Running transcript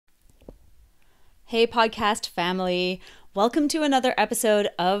Hey, podcast family. Welcome to another episode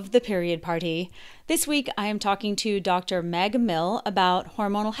of The Period Party. This week, I am talking to Dr. Meg Mill about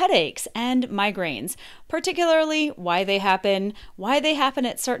hormonal headaches and migraines, particularly why they happen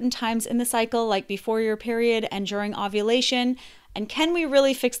at certain times in the cycle, like before your period and during ovulation, and can we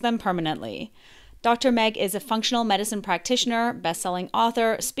really fix them permanently? Dr. Meg is a functional medicine practitioner, best-selling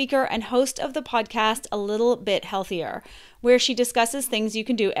author, speaker, and host of the podcast A Little Bit Healthier, where she discusses things you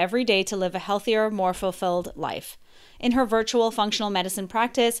can do every day to live a healthier, more fulfilled life. In her virtual functional medicine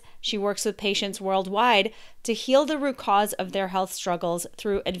practice, she works with patients worldwide to heal the root cause of their health struggles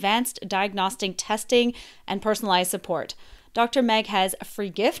through advanced diagnostic testing and personalized support. Dr. Meg has a free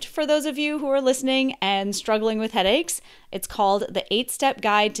gift for those of you who are listening and struggling with headaches. It's called the 8-Step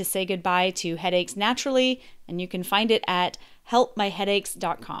Guide to Say Goodbye to Headaches Naturally, and you can find it at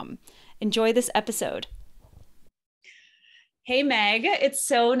helpmyheadaches.com. Enjoy this episode. Hey, Meg, it's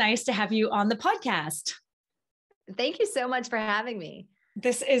so nice to have you on the podcast. Thank you so much for having me.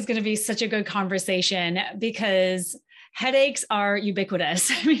 This is going to be such a good conversation because headaches are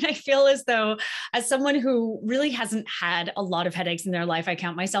ubiquitous. I mean, I feel as though, as someone who really hasn't had a lot of headaches in their life, I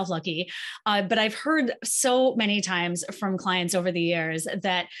count myself lucky, but I've heard so many times from clients over the years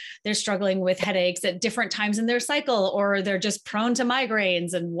that they're struggling with headaches at different times in their cycle, or they're just prone to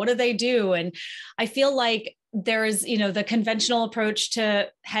migraines, and what do they do? And I feel like there's, the conventional approach to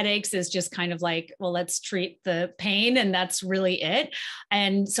headaches is just kind of like, well, let's treat the pain and that's really it.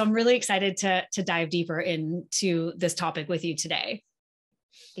 And so I'm really excited to dive deeper into this topic with you today.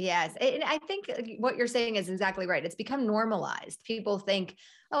 Yes. And I think what you're saying is exactly right. It's become normalized. People think,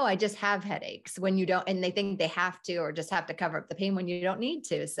 oh, I just have headaches when you don't, and they think they have to, or just have to cover up the pain when you don't need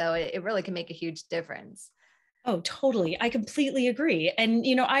to. So it really can make a huge difference. Oh, totally. I completely agree. And,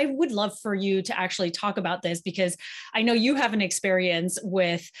 I would love for you to actually talk about this because I know you have an experience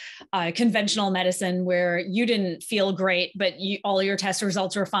with conventional medicine where you didn't feel great, but all your test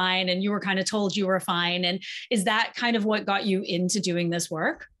results were fine and you were kind of told you were fine. And is that kind of what got you into doing this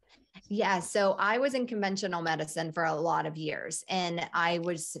work? Yeah. So I was in conventional medicine for a lot of years, and I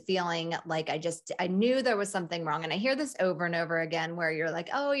was feeling like I knew there was something wrong. And I hear this over and over again, where you're like,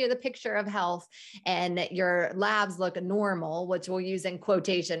 oh, you're the picture of health and your labs look normal, which we'll use in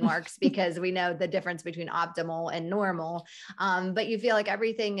quotation marks because we know the difference between optimal and normal. But you feel like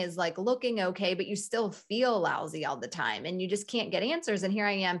everything is like looking okay, but you still feel lousy all the time and you just can't get answers. And here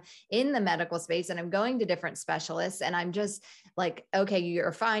I am in the medical space and I'm going to different specialists and I'm just like, okay,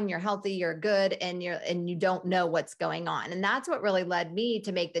 you're fine, you're healthy, you're good, and you don't know what's going on. And that's what really led me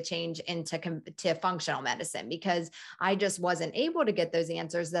to make the change to functional medicine, because I just wasn't able to get those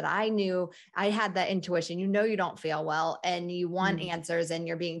answers that I knew. I had that intuition. You don't feel well and you want answers, and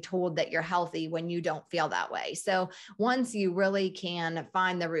you're being told that you're healthy when you don't feel that way. So once you really can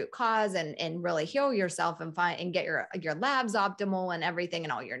find the root cause and really heal yourself and get your labs optimal and everything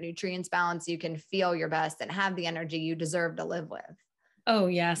and all your nutrients balanced, you can feel your best and have the energy you deserve to live with. Oh,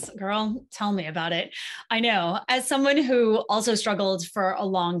 yes, girl, tell me about it. I know, as someone who also struggled for a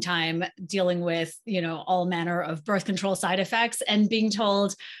long time dealing with, all manner of birth control side effects and being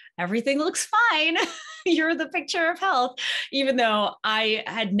told everything looks fine. You're the picture of health, even though I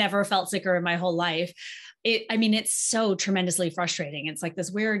had never felt sicker in my whole life. It's so tremendously frustrating. It's like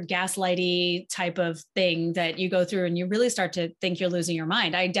this weird gaslighty type of thing that you go through and you really start to think you're losing your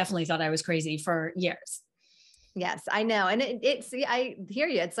mind. I definitely thought I was crazy for years. Yes, I know. And I hear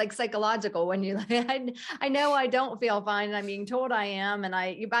you. It's like psychological when you I know I don't feel fine and I'm being told I am.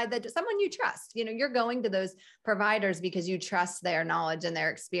 And you buy someone you trust, you're going to those providers because you trust their knowledge and their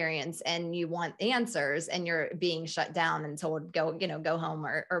experience and you want answers, and you're being shut down and told, go home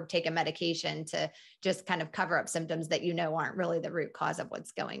or take a medication to just kind of cover up symptoms that, aren't really the root cause of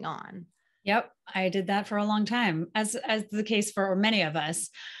what's going on. Yep. I did that for a long time, as the case for many of us.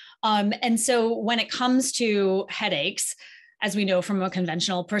 And so when it comes to headaches, as we know from a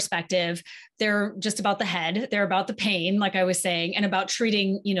conventional perspective, they're just about the head, they're about the pain, like I was saying, and about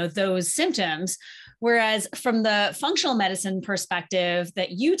treating, those symptoms. Whereas from the functional medicine perspective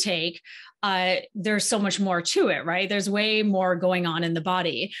that you take, there's so much more to it, right? There's way more going on in the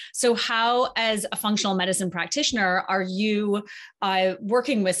body. So how, as a functional medicine practitioner, are you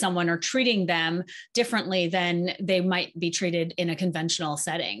working with someone or treating them differently than they might be treated in a conventional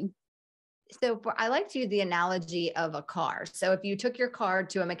setting? I like to use the analogy of a car. So if you took your car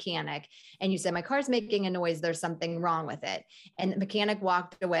to a mechanic and you said, my car's making a noise, there's something wrong with it. And the mechanic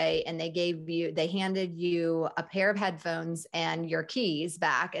walked away and they handed you a pair of headphones and your keys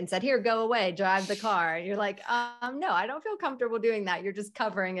back and said, here, go away, drive the car. And you're like, no, I don't feel comfortable doing that. You're just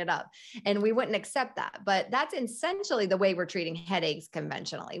covering it up. And we wouldn't accept that. But that's essentially the way we're treating headaches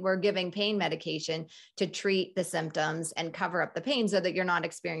conventionally. We're giving pain medication to treat the symptoms and cover up the pain so that you're not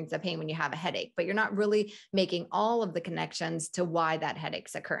experiencing the pain when you have a headache, but you're not really making all of the connections to why that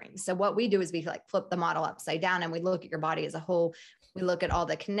headache's occurring. So what we do is we like flip the model upside down and we look at your body as a whole. We look at all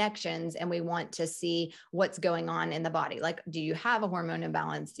the connections and we want to see what's going on in the body. Like, do you have a hormone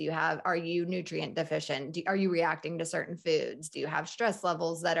imbalance? Are you nutrient deficient? Are you reacting to certain foods? Do you have stress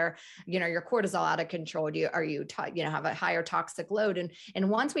levels that are, your cortisol out of control? Have a higher toxic load? And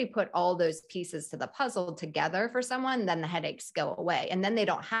once we put all those pieces to the puzzle together for someone, then the headaches go away. And then they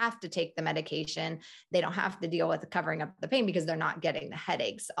don't have to take the medication. They don't have to deal with covering up the pain because they're not getting the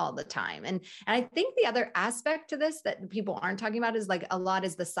headaches all the time. And I think the other aspect to this that people aren't talking about is like a lot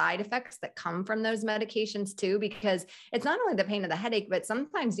is the side effects that come from those medications too, because it's not only the pain of the headache, but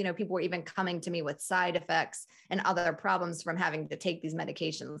sometimes, people are even coming to me with side effects and other problems from having to take these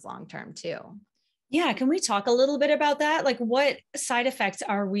medications long-term too. Yeah. Can we talk a little bit about that? Like, what side effects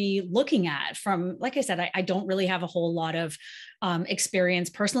are we looking at from, like I said, I don't really have a whole lot of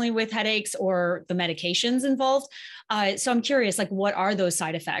experience personally with headaches or the medications involved. So I'm curious, like, what are those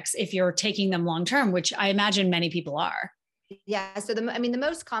side effects if you're taking them long-term, which I imagine many people are? Yeah. So the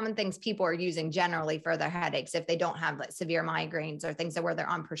most common things people are using generally for their headaches, if they don't have like severe migraines or things that where they're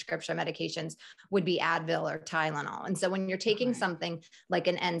on prescription medications, would be Advil or Tylenol. And so when you're taking something like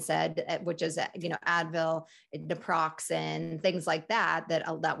an NSAID, which is, Advil, naproxen, things like that,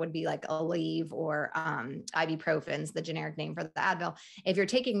 that would be like Aleve or ibuprofen's the generic name for the Advil. If you're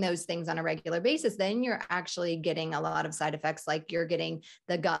taking those things on a regular basis, then you're actually getting a lot of side effects, like you're getting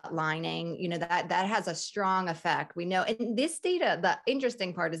the gut lining, that has a strong effect. We know, and this data, the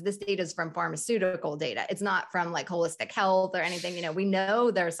interesting part is this data is from pharmaceutical data. It's not from like holistic health or anything. We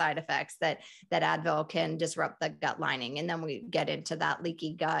know there are side effects that Advil can disrupt the gut lining. And then we get into that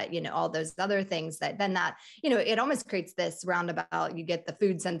leaky gut, all those other things that then that, it almost creates this roundabout. You get the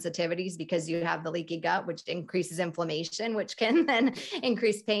food sensitivities because you have the leaky gut, which increases inflammation, which can then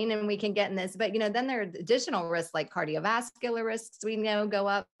increase pain. And we can get in this, but then there are additional risks like cardiovascular risks, we know go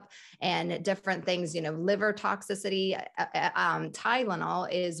up, and different things, liver toxicity. Tylenol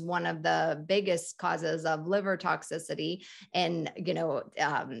is one of the biggest causes of liver toxicity and,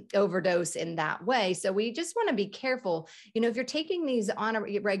 overdose in that way. So we just want to be careful, if you're taking these on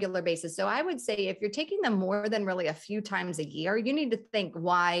a regular basis. So I would say if you're taking them more than really a few times a year, you need to think,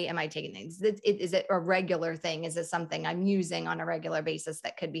 why am I taking these? Is it a regular thing? Is it something I'm using on a regular basis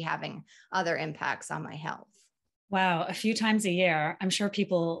that could be having other impacts on my health? Wow, a few times a year. I'm sure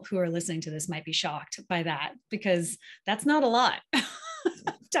people who are listening to this might be shocked by that because that's not a lot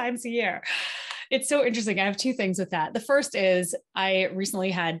times a year. It's so interesting. I have two things with that. The first is I recently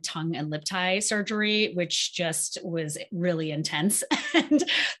had tongue and lip tie surgery, which just was really intense, and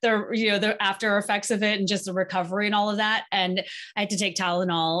the after effects of it and just the recovery and all of that. And I had to take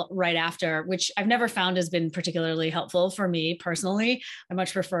Tylenol right after, which I've never found has been particularly helpful for me personally. I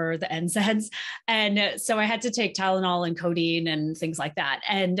much prefer the NSAIDs. And so I had to take Tylenol and codeine and things like that.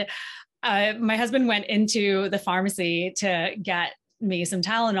 And my husband went into the pharmacy to get me some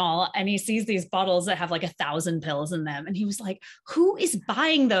Tylenol, and he sees these bottles that have like 1,000 pills in them. And he was like, who is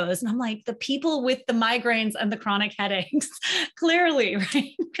buying those? And I'm like, the people with the migraines and the chronic headaches, clearly,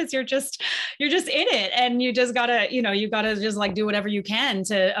 right? Because you're just in it. And you just gotta, you gotta just like do whatever you can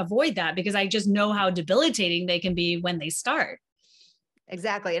to avoid that, because I just know how debilitating they can be when they start.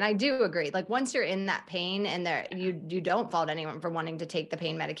 Exactly. And I do agree. Like once you're in that pain and you don't fault anyone for wanting to take the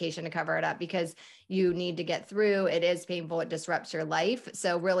pain medication to cover it up, because you need to get through. It is painful. It disrupts your life.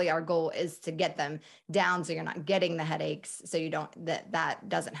 So really our goal is to get them down so you're not getting the headaches. So you don't, that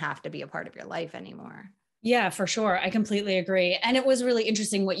doesn't have to be a part of your life anymore. Yeah, for sure. I completely agree. And it was really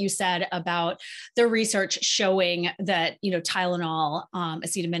interesting what you said about the research showing that, Tylenol,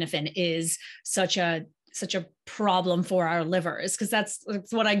 acetaminophen is such a problem for our livers, because that's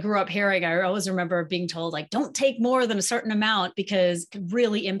what I grew up hearing. I always remember being told, like, don't take more than a certain amount because it could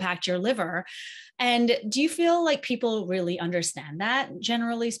really impact your liver. And do you feel like people really understand that,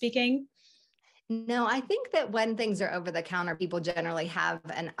 generally speaking? No, I think that when things are over the counter, people generally have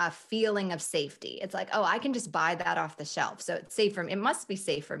a feeling of safety. It's like, oh, I can just buy that off the shelf. So it's safe for me. It must be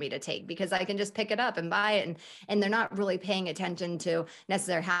safe for me to take because I can just pick it up and buy it. And they're not really paying attention to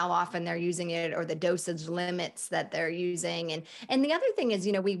necessarily how often they're using it or the dosage limits that they're using. And the other thing is,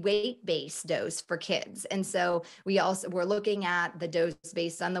 we weight-based dose for kids. And so we're looking at the dose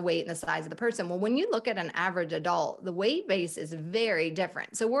based on the weight and the size of the person. Well, when you look at an average adult, the weight base is very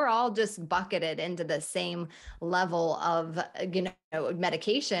different. So we're all just bucketed into the same level of,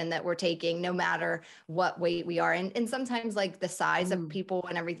 medication that we're taking, no matter what weight we are. And sometimes like the size of people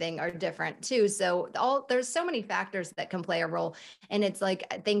and everything are different too. So there's so many factors that can play a role. And it's like,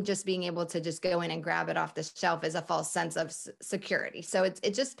 I think just being able to just go in and grab it off the shelf is a false sense of security. So it's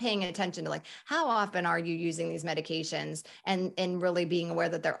just paying attention to like, how often are you using these medications and really being aware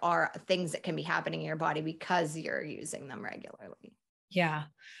that there are things that can be happening in your body because you're using them regularly. Yeah,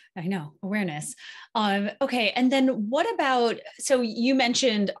 I know. Awareness. Okay. And then what about, so you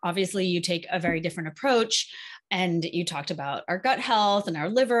mentioned, obviously you take a very different approach and you talked about our gut health and our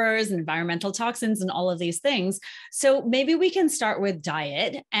livers and environmental toxins and all of these things. So maybe we can start with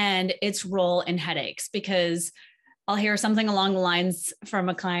diet and its role in headaches, because I'll hear something along the lines from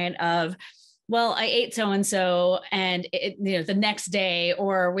a client of, well, I ate so-and-so and the next day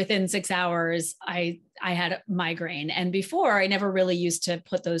or within 6 hours, I had a migraine. And before I never really used to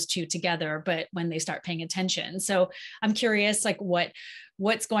put those two together, but when they start paying attention. So I'm curious, like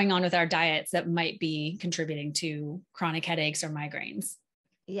what's going on with our diets that might be contributing to chronic headaches or migraines?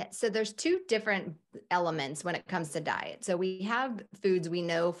 Yeah, so there's two different elements when it comes to diet. So we have foods we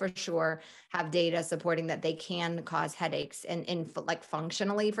know for sure have data supporting that they can cause headaches and like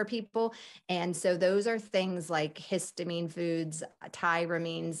functionally for people. And so those are things like histamine foods,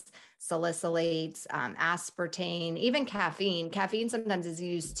 tyramines, salicylates, aspartame, even caffeine. Caffeine sometimes is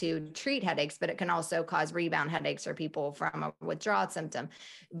used to treat headaches, but it can also cause rebound headaches for people from a withdrawal symptom.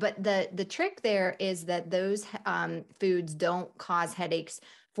 But the trick there is that those foods don't cause headaches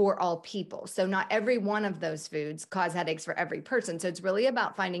for all people. So not every one of those foods cause headaches for every person. So it's really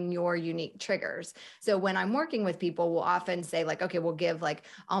about finding your unique triggers. So when I'm working with people, we'll often say like, okay, we'll give like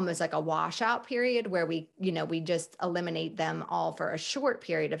almost like a washout period where we just eliminate them all for a short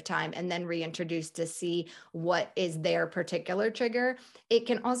period of time and then reintroduce to see what is their particular trigger. It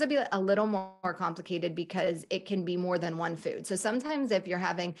can also be a little more complicated because it can be more than one food. So sometimes if you're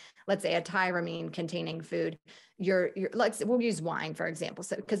having, let's say, a tyramine containing food, we'll use wine, for example.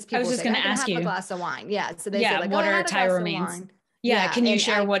 So, because I was people just say, going I to can ask have a you, glass of wine. Yeah. So they say yeah, like, oh, what I are had a glass of tyramines? wine. Yeah, Yeah. can you And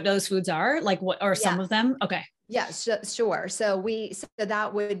share what those foods are? Like what are some yeah. of them? Okay. Yeah, sure. So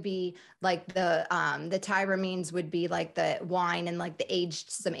that would be like the tyramines would be like the wine and like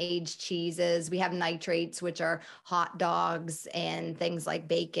some aged cheeses. We have nitrates, which are hot dogs and things like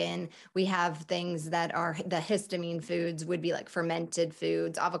bacon. We have things that are the histamine foods would be like fermented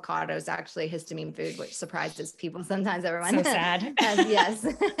foods. Avocado is actually a histamine food, which surprises people sometimes. Everyone So sad. has, yes.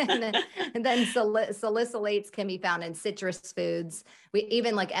 and then salicylates can be found in citrus foods. We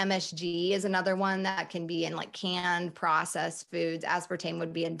even like MSG is another one that can be in like canned processed foods. Aspartame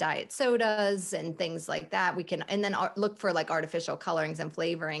would be in diet sodas and things like that. And then look for like artificial colorings and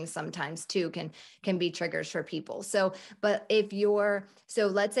flavorings sometimes too can be triggers for people. So, but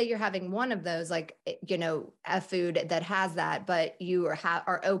let's say you're having one of those, like, a food that has that, but you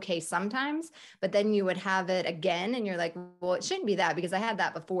are okay sometimes, but then you would have it again and you're like, well, it shouldn't be that because I had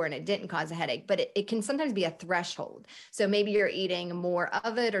that before and it didn't cause a headache, but it can sometimes be a threshold. So maybe you're eating more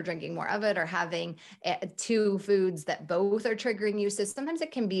of it or drinking more of it or having two foods that both are triggering you. So sometimes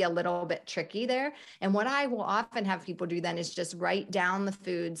it can be a little bit tricky there. And what I will often have people do then is just write down the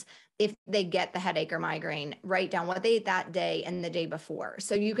foods. If they get the headache or migraine, write down what they ate that day and the day before.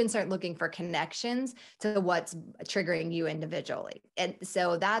 So you can start looking for connections to what's triggering you individually. And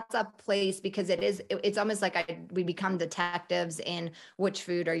so that's a place because it's almost like we become detectives in which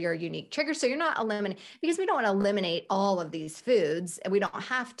food are your unique triggers. So you're not eliminating, because we don't want to eliminate all of these foods and we don't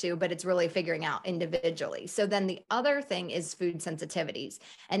have to, but it's really figuring out individually. So then the other thing is food sensitivities,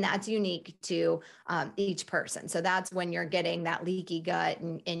 and that's unique to each person. So that's when you're getting that leaky gut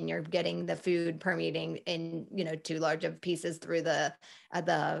and you're getting the food permeating in, too large of pieces through the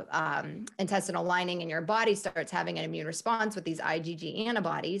intestinal lining, and your body starts having an immune response with these IgG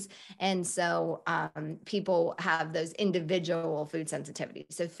antibodies. And so people have those individual food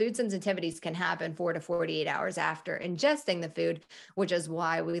sensitivities. So food sensitivities can happen 4 to 48 hours after ingesting the food, which is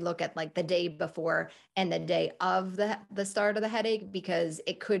why we look at like the day before and the day of the start of the headache, because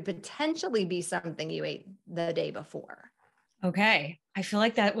it could potentially be something you ate the day before. Okay. I feel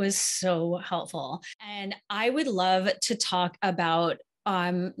like that was so helpful. And I would love to talk about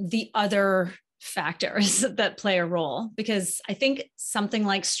the other factors that play a role, because I think something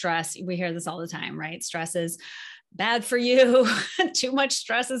like stress, we hear this all the time, right? Stress is bad for you. Too much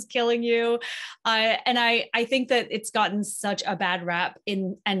stress is killing you. And I think that it's gotten such a bad rap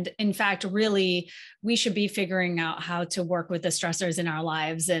and in fact, really, we should be figuring out how to work with the stressors in our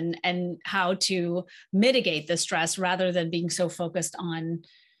lives and how to mitigate the stress rather than being so focused on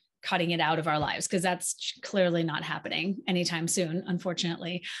cutting it out of our lives, because that's clearly not happening anytime soon,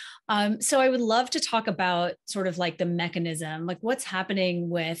 unfortunately. So I would love to talk about sort of like the mechanism, like what's happening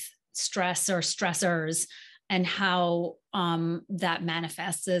with stress or stressors and how that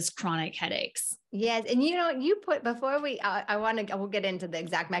manifests as chronic headaches. Yes. And you put before we'll get into the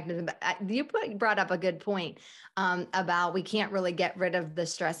exact mechanism, but you brought up a good point about we can't really get rid of the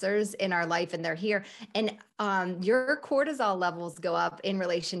stressors in our life and they're here. And your cortisol levels go up in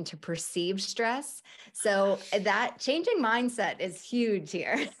relation to perceived stress. So that changing mindset is huge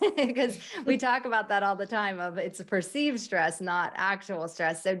here because we talk about that all the time of it's a perceived stress, not actual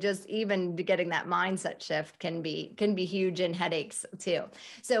stress. So just even getting that mindset shift can be huge in headaches too.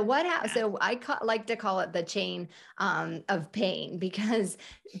 So so like to call it the chain of pain, because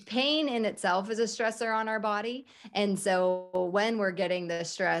pain in itself is a stressor on our body. And so when we're getting the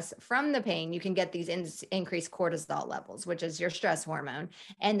stress from the pain, you can get these increased cortisol levels, which is your stress hormone.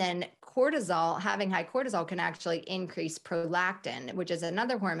 And then having high cortisol can actually increase prolactin, which is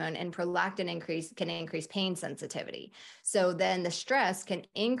another hormone, and prolactin can increase pain sensitivity. So then the stress can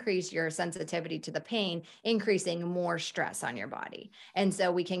increase your sensitivity to the pain, increasing more stress on your body. And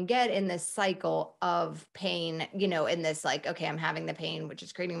so we can get in this cycle of pain, in this like, okay, I'm having the pain, which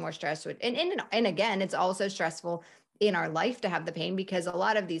is creating more stress. And again, it's also stressful in our life to have the pain, because a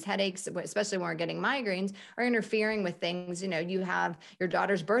lot of these headaches, especially when we're getting migraines, are interfering with things. You have your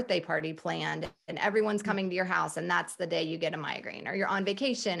daughter's birthday party planned and everyone's coming to your house, and that's the day you get a migraine, or you're on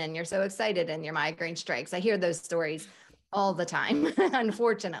vacation and you're so excited and your migraine strikes. I hear those stories all the time,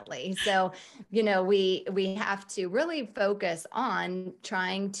 unfortunately. So, we have to really focus on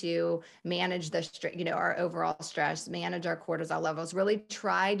trying to manage our overall stress, manage our cortisol levels, really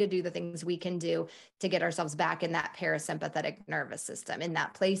try to do the things we can do to get ourselves back in that parasympathetic nervous system, in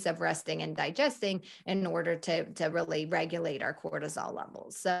that place of resting and digesting, in order to really regulate our cortisol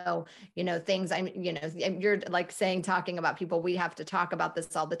levels. So, you're like talking about people, we have to talk about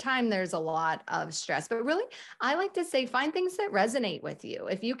this all the time. There's a lot of stress, but really, I like to say, find things that resonate with you.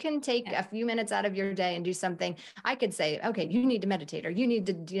 If you can take a few minutes out of your day and do something, I could say, okay, you need to meditate, or you need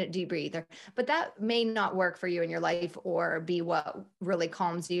to deep breathe, but that may not work for you in your life or be what really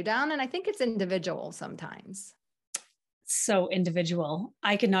calms you down. And I think it's individual sometimes. So individual.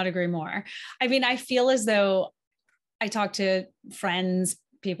 I could not agree more. I mean, I feel as though I talk to friends,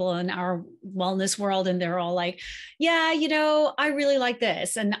 people in our wellness world, and they're all like, yeah, I really like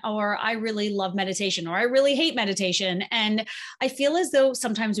this, or I really love meditation, or I really hate meditation. And I feel as though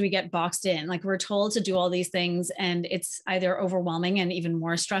sometimes we get boxed in, like we're told to do all these things, and it's either overwhelming and even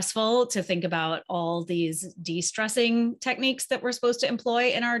more stressful to think about all these de-stressing techniques that we're supposed to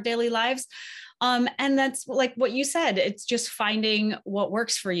employ in our daily lives. And that's like what you said, it's just finding what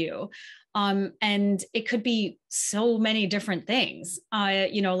works for you. And it could be so many different things.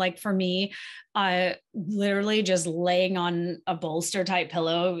 Like for me, literally just laying on a bolster type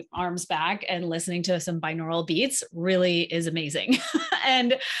pillow, arms back, and listening to some binaural beats really is amazing.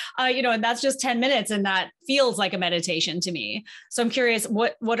 And, and that's just 10 minutes, and that feels like a meditation to me. So I'm curious,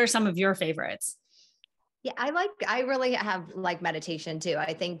 what are some of your favorites? Yeah, I really have like meditation too.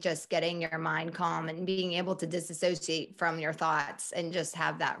 I think just getting your mind calm and being able to disassociate from your thoughts and just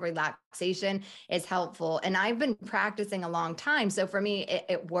have that relaxation is helpful. And I've been practicing a long time. So for me,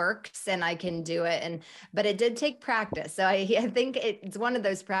 it works and I can do it. But it did take practice. So I think it's one of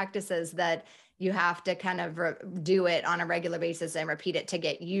those practices that you have to kind of do it on a regular basis and repeat it to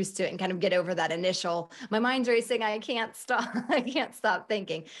get used to it and kind of get over that initial, my mind's racing, I can't stop, I can't stop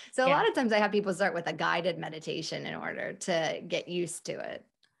thinking. So a lot of times I have people start with a guided meditation in order to get used to it.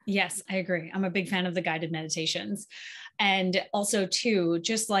 Yes, I agree. I'm a big fan of the guided meditations. And also too,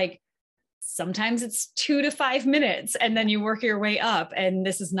 just like sometimes it's 2 to 5 minutes and then you work your way up. And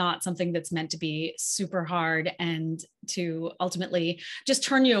this is not something that's meant to be super hard and to ultimately just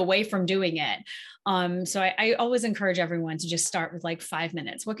turn you away from doing it. So I always encourage everyone to just start with like 5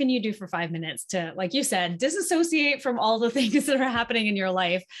 minutes. What can you do for 5 minutes to, like you said, disassociate from all the things that are happening in your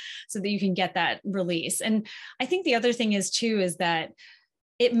life so that you can get that release? And I think the other thing is that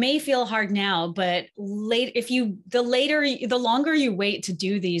it may feel hard now, but the longer you wait to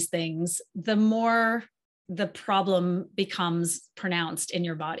do these things, the more the problem becomes pronounced in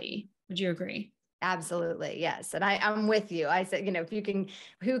your body. Would you agree? Absolutely. Yes. And I'm with you. I said, if you can,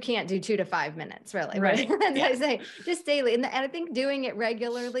 who can't do 2 to 5 minutes, really? Right. As Yeah. I say, just daily. And I think doing it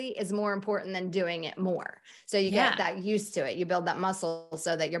regularly is more important than doing it more. So you get Yeah. that used to it. You build that muscle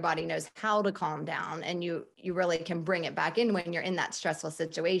so that your body knows how to calm down, and you really can bring it back in when you're in that stressful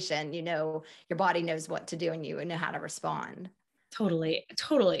situation. Your body knows what to do and you know how to respond. Totally,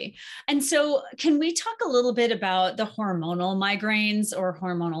 totally. And so, can we talk a little bit about the hormonal migraines or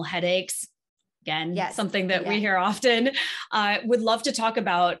hormonal headaches? Again, Yes. something that we Yeah. hear often. Would love to talk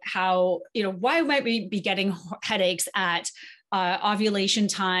about how, why might we be getting headaches at ovulation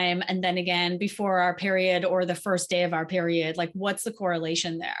time and then again before our period or the first day of our period? Like, what's the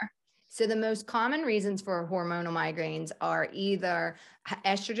correlation there? So the most common reasons for hormonal migraines are either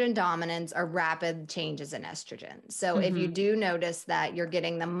estrogen dominance or rapid changes in estrogen. So if you Mm-hmm. do notice that you're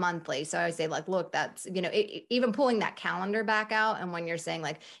getting them monthly, so I say like, look, that's, even pulling that calendar back out. And when you're saying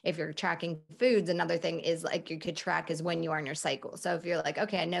like, if you're tracking foods, another thing is like you could track is when you are in your cycle. So if you're like,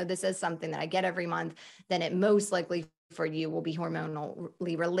 okay, I know this is something that I get every month, then it most likely for you will be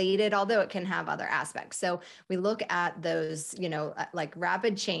hormonally related, although it can have other aspects. So we look at those, like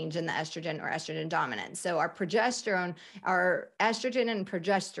rapid change in the estrogen or estrogen dominance. So our estrogen and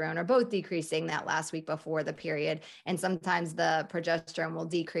progesterone are both decreasing that last week before the period. And sometimes the progesterone will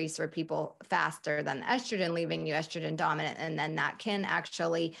decrease for people faster than the estrogen, leaving you estrogen dominant. And then that can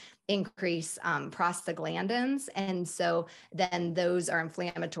actually increase prostaglandins. And so then those are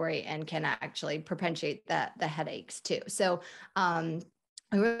inflammatory and can actually perpetuate the headaches too. So I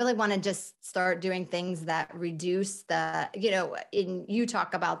really want to just start doing things that reduce you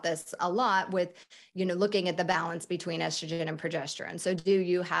talk about this a lot with, looking at the balance between estrogen and progesterone. So do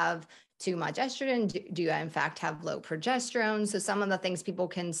you have too much estrogen? Do you in fact have low progesterone? So some of the things people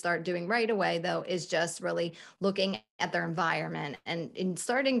can start doing right away though, is just really looking at their environment and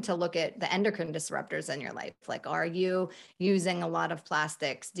starting to look at the endocrine disruptors in your life. Like, are you using a lot of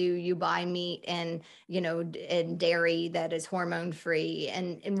plastics? Do you buy meat and dairy that is hormone free,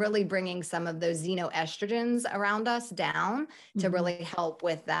 and really bringing some of those xenoestrogens around us down to Mm-hmm. really help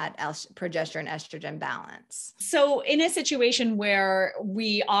with that progesterone estrogen balance. So, in a situation where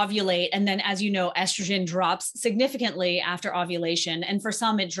we ovulate, and then, as you know, estrogen drops significantly after ovulation, and for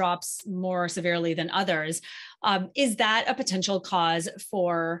some, it drops more severely than others, is that a potential cause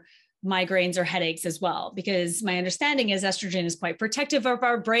for migraines or headaches as well? Because my understanding is estrogen is quite protective of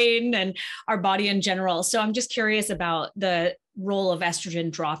our brain and our body in general. So, I'm just curious about the role of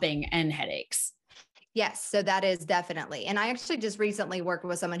estrogen dropping and headaches. Yes, so that is definitely. And I actually just recently worked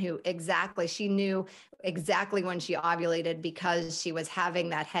with someone who she knew exactly when she ovulated because she was having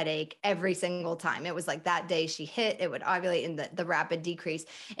that headache every single time. It was like that day she hit, it would ovulate in the rapid decrease.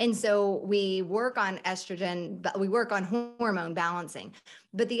 And so we work on estrogen, but we work on hormone balancing.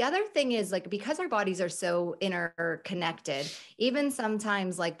 But the other thing is like, because our bodies are so interconnected, even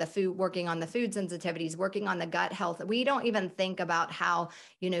sometimes like working on the food sensitivities, working on the gut health, we don't even think about how,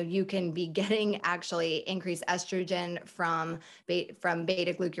 you can be getting actually increased estrogen from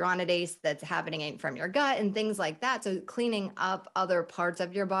beta glucuronidase that's happening from your gut and things like that. So cleaning up other parts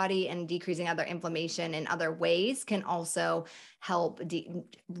of your body and decreasing other inflammation in other ways can also help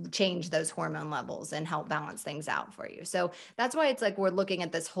change those hormone levels and help balance things out for you. So that's why it's like we're looking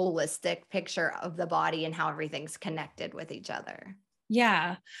at this holistic picture of the body and how everything's connected with each other.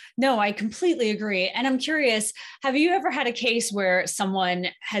 Yeah, no, I completely agree. And I'm curious, have you ever had a case where someone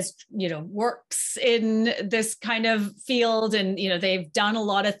has, works in this kind of field and, they've done a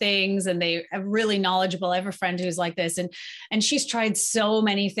lot of things and they are really knowledgeable? I have a friend who's like this and she's tried so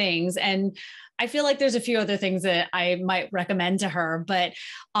many things. And I feel like there's a few other things that I might recommend to her, but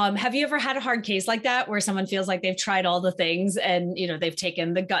have you ever had a hard case like that where someone feels like they've tried all the things and, they've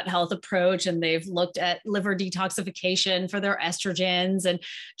taken the gut health approach and they've looked at liver detoxification for their estrogens and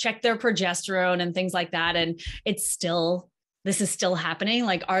checked their progesterone and things like that. And this is still happening.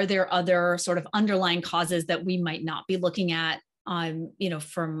 Like, are there other sort of underlying causes that we might not be looking at,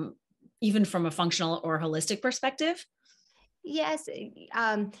 even from a functional or holistic perspective? Yes,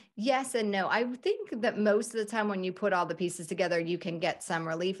 yes and no. I think that most of the time when you put all the pieces together, you can get some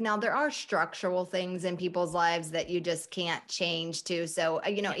relief. Now, there are structural things in people's lives that you just can't change to. So,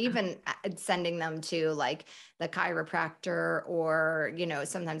 even sending them to like the chiropractor or,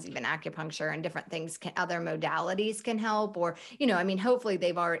 sometimes even acupuncture and different things, other modalities can help. Or, hopefully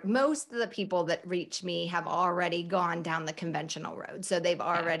most of the people that reach me have already gone down the conventional road. So they've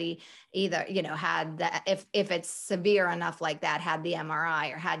already either, had that, if it's severe enough like that, had the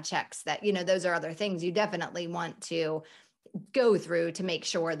MRI or had checks that, those are other things you definitely want to go through to make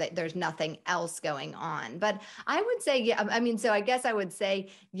sure that there's nothing else going on. But I would say, yeah, I mean, so I guess I would say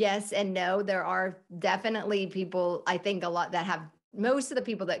yes and no. There are definitely people, I think a lot that have, most of the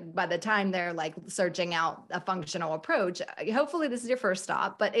people that by the time they're like searching out a functional approach, hopefully this is your first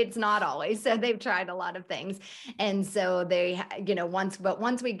stop, but it's not always. So they've tried a lot of things. And so they,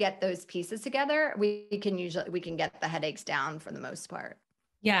 once we get those pieces together, we can get the headaches down for the most part.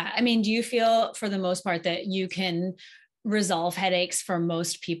 Yeah. I mean, do you feel for the most part that you can resolve headaches for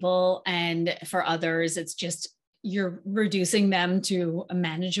most people, and for others, it's just you're reducing them to a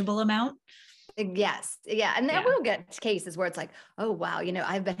manageable amount? Yes. Yeah. And then Yeah. we'll get cases where it's like, oh, wow,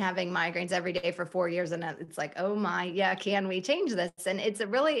 I've been having migraines every day for 4 years. And it's like, oh my, yeah, can we change this? And it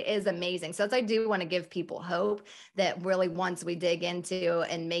really is amazing. So I do want to give people hope that really once we dig into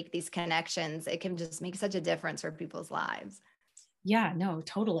and make these connections, it can just make such a difference for people's lives. Yeah, no,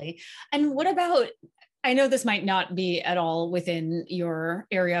 totally. And what about, I know this might not be at all within your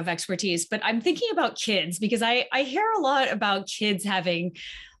area of expertise, but I'm thinking about kids because I hear a lot about kids having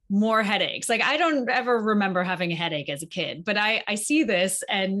more headaches. Like I don't ever remember having a headache as a kid, but I see this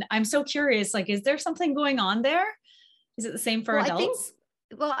and I'm so curious, like, is there something going on there? Is it the same for Well, adults?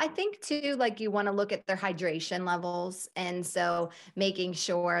 I think too, like you want to look at their hydration levels. And so making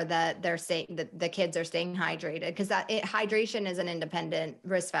sure that they're staying, that the kids are staying hydrated, because hydration is an independent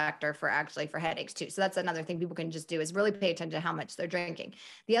risk factor for headaches too. So that's another thing people can just do is really pay attention to how much they're drinking.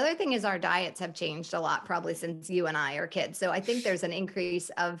 The other thing is our diets have changed a lot, probably since you and I are kids. So I think there's an increase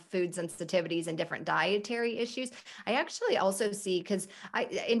of food sensitivities and different dietary issues. I actually also see, because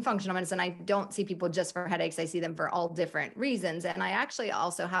in functional medicine, I don't see people just for headaches. I see them for all different reasons. And I actually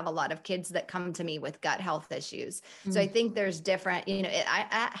also have a lot of kids that come to me with gut health issues. So I think there's different,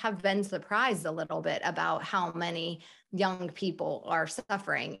 I have been surprised a little bit about how many young people are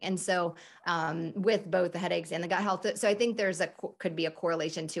suffering. And so with both the headaches and the gut health. So I think could be a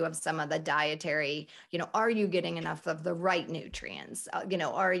correlation too of some of the dietary, are you getting enough of the right nutrients?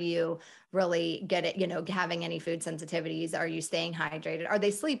 Are you really having any food sensitivities? Are you staying hydrated? Are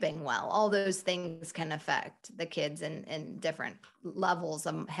they sleeping well? All those things can affect the kids in different levels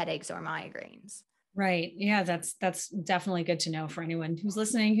of headaches or migraines. Right. Yeah, that's definitely good to know for anyone who's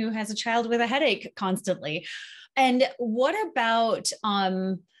listening who has a child with a headache constantly. And what about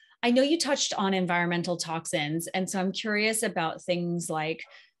I know you touched on environmental toxins, and so I'm curious about things like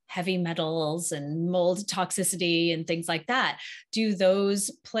heavy metals and mold toxicity and things like that. Do those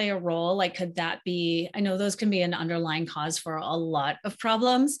play a role? Like, could that be, I know those can be an underlying cause for a lot of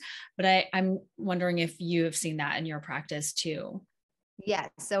problems, but I'm wondering if you have seen that in your practice too. Yeah,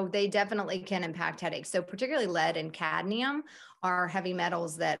 so they definitely can impact headaches. So particularly lead and cadmium are heavy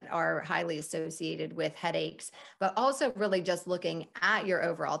metals that are highly associated with headaches, but also really just looking at your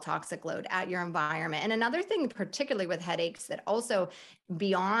overall toxic load, at your environment. And another thing, particularly with headaches, that also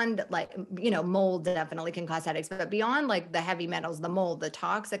beyond mold definitely can cause headaches, but beyond like the heavy metals, the mold, the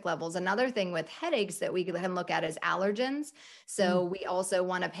toxic levels, another thing with headaches that we can look at is allergens. So we also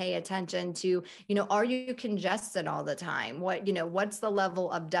want to pay attention to, are you congested all the time? What's the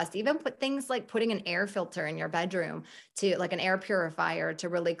level of dust? Even put things like putting an air filter in your bedroom, to like an air purifier, to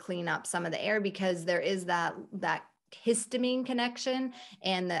really clean up some of the air, because there is that histamine connection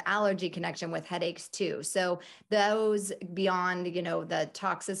and the allergy connection with headaches too. So those beyond, the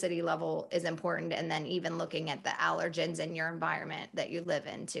toxicity level is important. And then even looking at the allergens in your environment that you live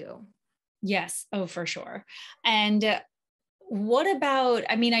in too. Yes. Oh, for sure. And what about,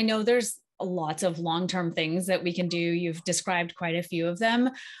 I mean, I know there's lots of long-term things that we can do. You've described quite a few of them.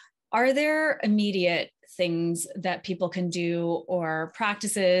 Are there immediate things that people can do, or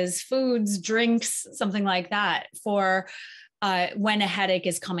practices, foods, drinks, something like that for when a headache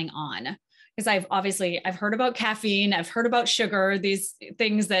is coming on? Because I've heard about caffeine, I've heard about sugar, these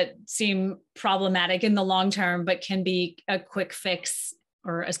things that seem problematic in the long term, but can be a quick fix,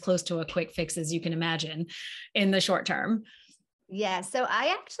 or as close to a quick fix as you can imagine in the short term. Yeah, so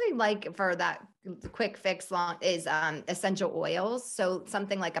I actually like for that quick fix long is essential oils. So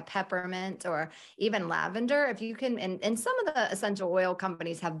something like a peppermint or even lavender, if you can, and some of the essential oil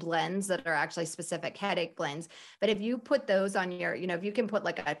companies have blends that are actually specific headache blends. But if you put those on your, if you can put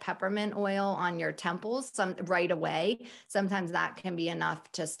like a peppermint oil on your temples right away, sometimes that can be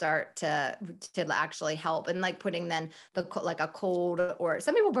enough to start to actually help. And like putting then like a cold, or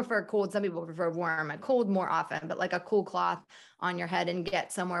some people prefer cold, some people prefer warm, a cold more often, but like a cool cloth on your head, and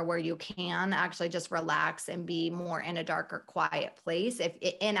get somewhere where you can actually just relax and be more in a darker, quiet place.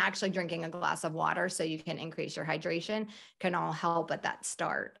 And actually drinking a glass of water so you can increase your hydration can all help at that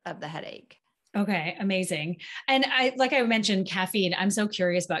start of the headache. Okay, amazing. And like I mentioned, caffeine. I'm so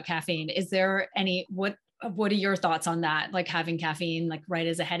curious about caffeine. Is there what what are your thoughts on that? Like having caffeine, like right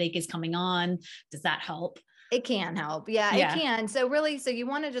as a headache is coming on, does that help? It can help. Yeah, it Yeah. can. So really, so you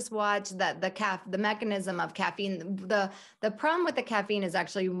want to just watch that the mechanism of caffeine. The problem with the caffeine is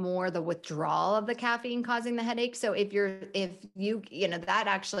actually more the withdrawal of the caffeine causing the headache. So if you know, that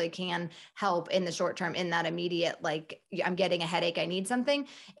actually can help in the short term in that immediate, like I'm getting a headache, I need something.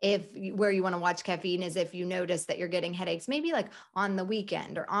 Where you want to watch caffeine is if you notice that you're getting headaches, maybe like on the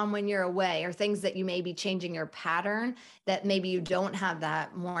weekend or on when you're away, or things that you may be changing your pattern, that maybe you don't have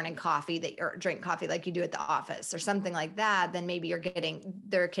that morning coffee or drink coffee like you do at the office or something like that, then maybe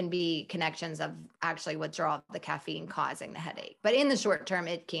there can be connections of actually withdrawal of the caffeine causing the headache. But in the short term,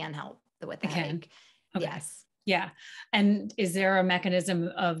 it can help with the headache. Okay. Yes. Yeah. And is there a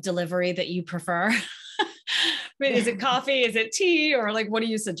mechanism of delivery that you prefer? Is it coffee? Is it tea? Or like, what do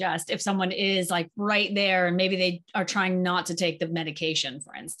you suggest if someone is like right there and maybe they are trying not to take the medication,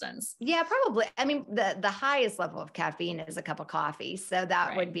 for instance? Yeah, probably. I mean, the highest level of caffeine is a cup of coffee. So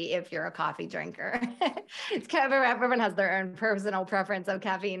that would be if you're a coffee drinker. It's kind of, everyone has their own personal preference of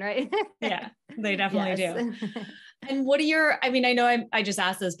caffeine, right? Yeah, they definitely do. Yes. And I mean, I know I just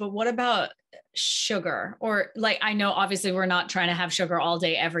asked this, but what about sugar? Or like, I know obviously we're not trying to have sugar all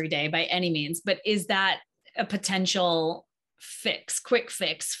day, every day by any means, but is that a potential quick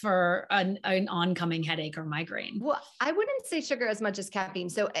fix for an oncoming headache or migraine? Well, I wouldn't say sugar as much as caffeine.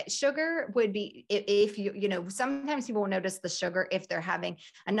 So sugar would be, if you know, sometimes people will notice the sugar if they're having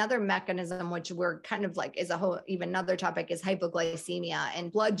another mechanism, which we're kind of like is a whole, even another topic, is hypoglycemia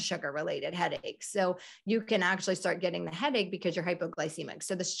and blood sugar related headaches. So you can actually start getting the headache because you're hypoglycemic.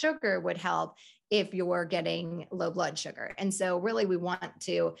 So the sugar would help if you're getting low blood sugar. And so really we want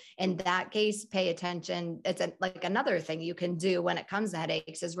to, in that case, pay attention. It's like another thing you can do when it comes to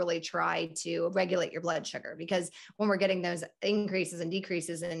headaches is really try to regulate your blood sugar, because when we're getting those increases and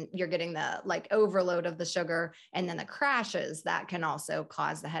decreases and you're getting the like overload of the sugar and then the crashes, that can also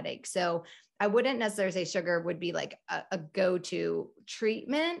cause the headache. So I wouldn't necessarily say sugar would be like a go-to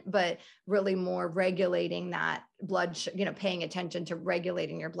treatment, but really more regulating that paying attention to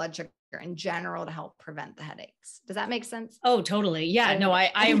regulating your blood sugar in general to help prevent the headaches. Does that make sense? Oh, totally. Yeah, no, I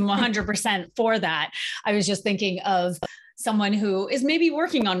am 100% for that. I was just thinking of someone who is maybe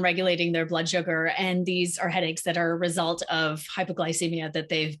working on regulating their blood sugar, and these are headaches that are a result of hypoglycemia that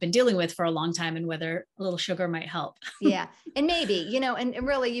they've been dealing with for a long time, and whether a little sugar might help. Yeah. And maybe, and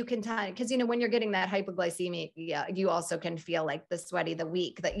really you can because, when you're getting that hypoglycemia, you also can feel like the sweaty, the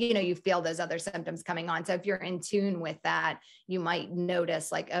weak, that, you feel those other symptoms coming on. So if you're in tune with that, you might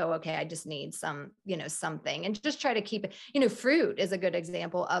notice like, oh, okay, I just need some, something, and just try to keep it, fruit is a good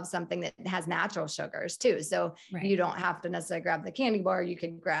example of something that has natural sugars too. So you don't have to necessarily grab the candy bar. You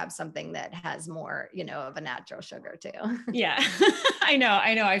can grab something that has more, of a natural sugar too. Yeah, I know.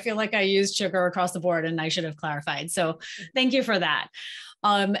 I feel like I used sugar across the board and I should have clarified. So thank you for that.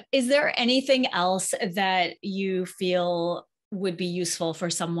 Is there anything else that you feel would be useful for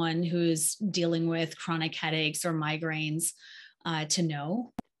someone who's dealing with chronic headaches or migraines to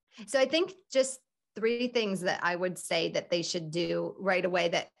know? So I think just 3 things that I would say that they should do right away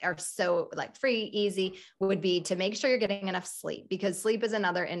that are so like free, easy, would be to make sure you're getting enough sleep, because sleep is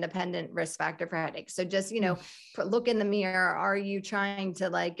another independent risk factor for headaches. So just, look in the mirror. Are you trying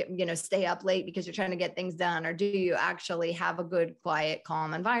to stay up late because you're trying to get things done? Or do you actually have a good, quiet,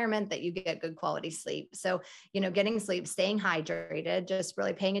 calm environment that you get good quality sleep? So, getting sleep, staying hydrated, just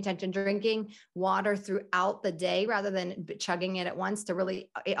really paying attention, drinking water throughout the day rather than chugging it at once to really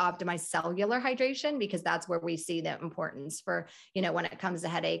optimize cellular hydration, because that's where we see the importance for, when it comes to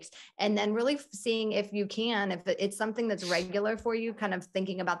headaches. And then really seeing if it's something that's regular for you, kind of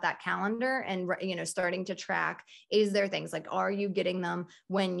thinking about that calendar and, starting to track, is there things like, are you getting them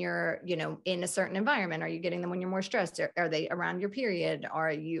when you're, in a certain environment? Are you getting them when you're more stressed? Are they around your period?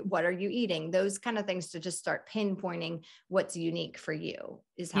 What are you eating? Those kind of things to just start pinpointing what's unique for you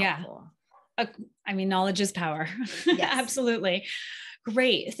is helpful. Yeah. I mean, knowledge is power. Yes. Absolutely.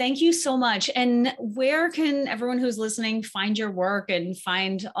 Great. Thank you so much. And where can everyone who's listening find your work and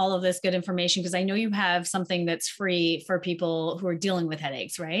find all of this good information? Because I know you have something that's free for people who are dealing with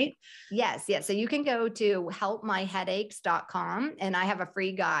headaches, right? Yes. Yes. So you can go to helpmyheadaches.com, and I have a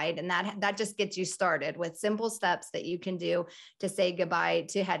free guide, and that just gets you started with simple steps that you can do to say goodbye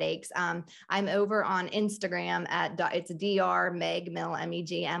to headaches. I'm over on Instagram it's Dr. Meg Mill,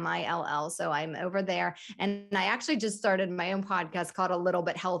 Megmill. So I'm over there. And I actually just started my own podcast called out a little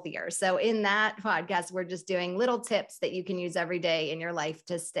bit healthier. So in that podcast, we're just doing little tips that you can use every day in your life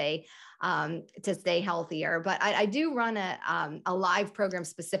to stay healthier. But I do run a live program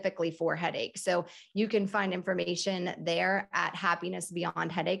specifically for headaches. So you can find information there at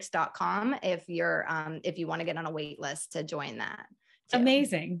happinessbeyondheadaches.com if you want to get on a wait list to join that too.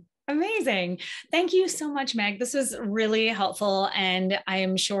 Amazing. Amazing. Thank you so much, Meg. This was really helpful. And I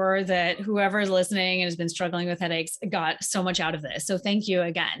am sure that whoever's listening and has been struggling with headaches got so much out of this. So thank you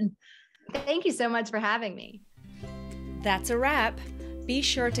again. Thank you so much for having me. That's a wrap. Be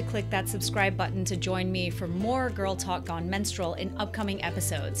sure to click that subscribe button to join me for more Girl Talk Gone Menstrual in upcoming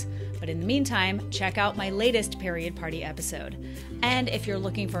episodes. But in the meantime, check out my latest Period Party episode. And if you're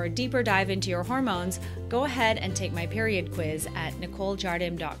looking for a deeper dive into your hormones, go ahead and take my period quiz at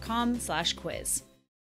NicoleJardim.com/quiz.